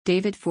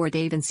David Ford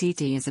Avon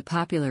CT is a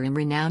popular and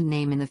renowned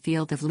name in the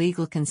field of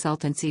legal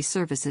consultancy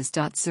services.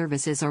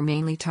 Services are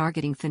mainly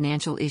targeting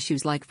financial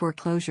issues like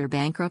foreclosure,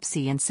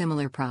 bankruptcy, and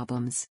similar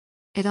problems.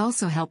 It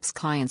also helps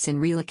clients in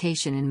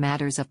relocation and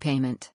matters of payment.